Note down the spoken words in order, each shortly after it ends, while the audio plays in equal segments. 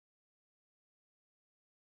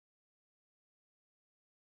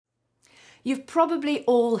You've probably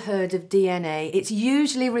all heard of DNA. It's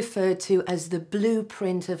usually referred to as the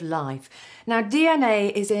blueprint of life. Now,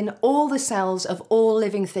 DNA is in all the cells of all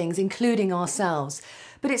living things, including ourselves.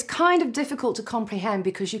 But it's kind of difficult to comprehend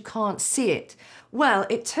because you can't see it. Well,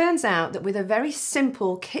 it turns out that with a very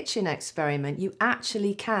simple kitchen experiment, you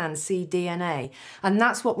actually can see DNA. And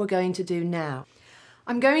that's what we're going to do now.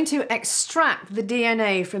 I'm going to extract the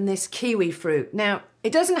DNA from this kiwi fruit. Now,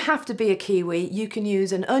 it doesn't have to be a kiwi. You can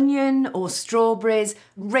use an onion or strawberries,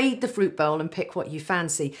 raid the fruit bowl and pick what you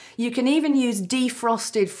fancy. You can even use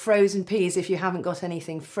defrosted frozen peas if you haven't got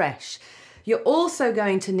anything fresh. You're also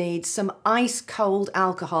going to need some ice cold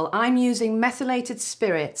alcohol. I'm using methylated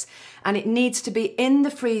spirits and it needs to be in the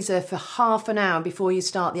freezer for half an hour before you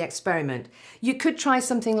start the experiment. You could try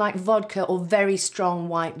something like vodka or very strong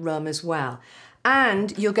white rum as well.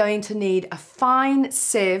 And you're going to need a fine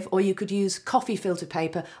sieve, or you could use coffee filter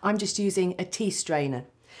paper. I'm just using a tea strainer.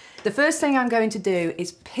 The first thing I'm going to do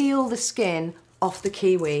is peel the skin off the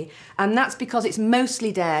kiwi, and that's because it's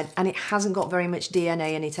mostly dead and it hasn't got very much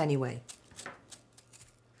DNA in it anyway.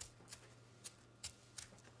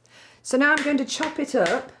 So now I'm going to chop it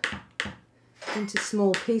up into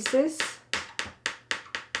small pieces.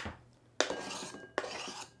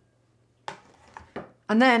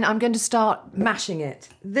 And then I'm going to start mashing it.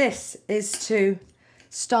 This is to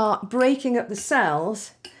start breaking up the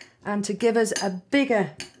cells and to give us a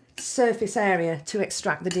bigger surface area to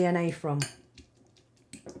extract the DNA from.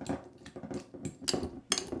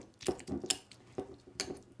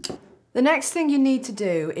 The next thing you need to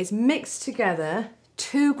do is mix together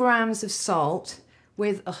 2 grams of salt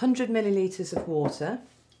with 100 millilitres of water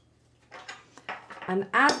and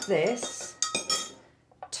add this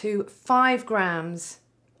to 5 grams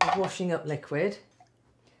of washing up liquid.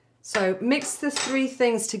 So mix the 3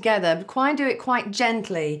 things together, but do it quite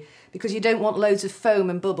gently because you don't want loads of foam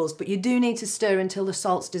and bubbles, but you do need to stir until the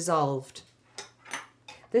salt's dissolved.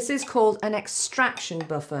 This is called an extraction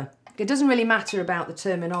buffer. It doesn't really matter about the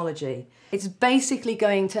terminology. It's basically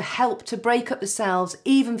going to help to break up the cells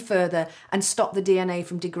even further and stop the DNA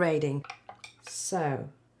from degrading. So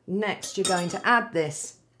next you're going to add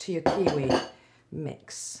this to your kiwi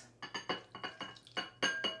mix.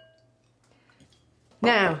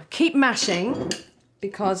 Now, keep mashing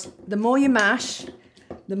because the more you mash,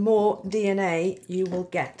 the more DNA you will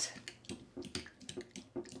get.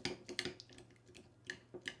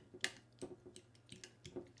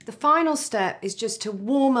 The final step is just to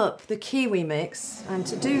warm up the kiwi mix, and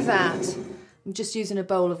to do that, I'm just using a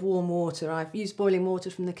bowl of warm water. I've used boiling water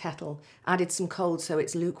from the kettle, added some cold so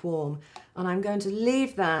it's lukewarm, and I'm going to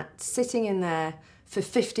leave that sitting in there for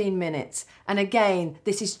 15 minutes. And again,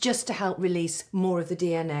 this is just to help release more of the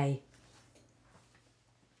DNA.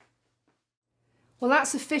 Well,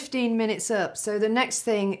 that's the 15 minutes up. So the next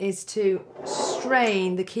thing is to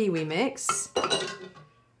strain the kiwi mix.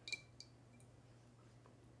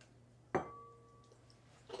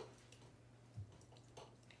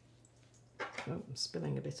 Oh, I'm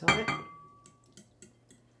spilling a bit of it.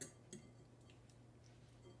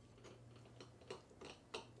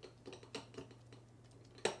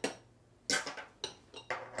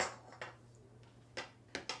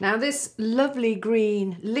 Now this lovely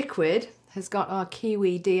green liquid has got our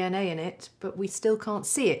kiwi DNA in it, but we still can't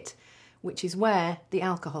see it, which is where the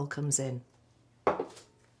alcohol comes in. Well,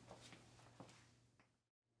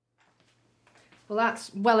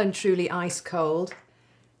 that's well and truly ice cold.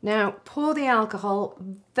 Now pour the alcohol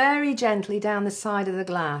very gently down the side of the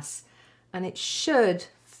glass, and it should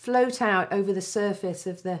float out over the surface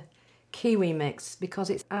of the kiwi mix because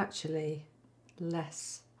it's actually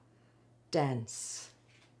less dense.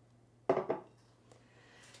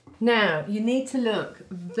 Now, you need to look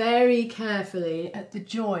very carefully at the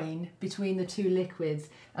join between the 2 liquids,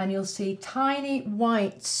 and you'll see tiny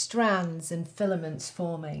white strands and filaments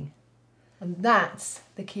forming. And that's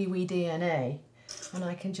the kiwi DNA. And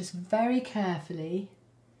I can just very carefully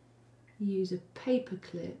use a paper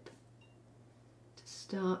clip to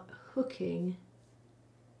start hooking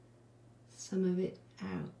some of it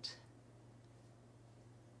out.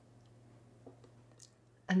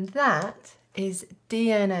 And that is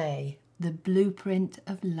DNA, the blueprint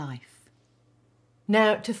of life.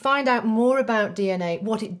 Now, to find out more about DNA,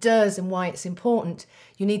 what it does and why it's important,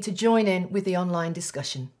 you need to join in with the online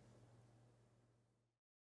discussion.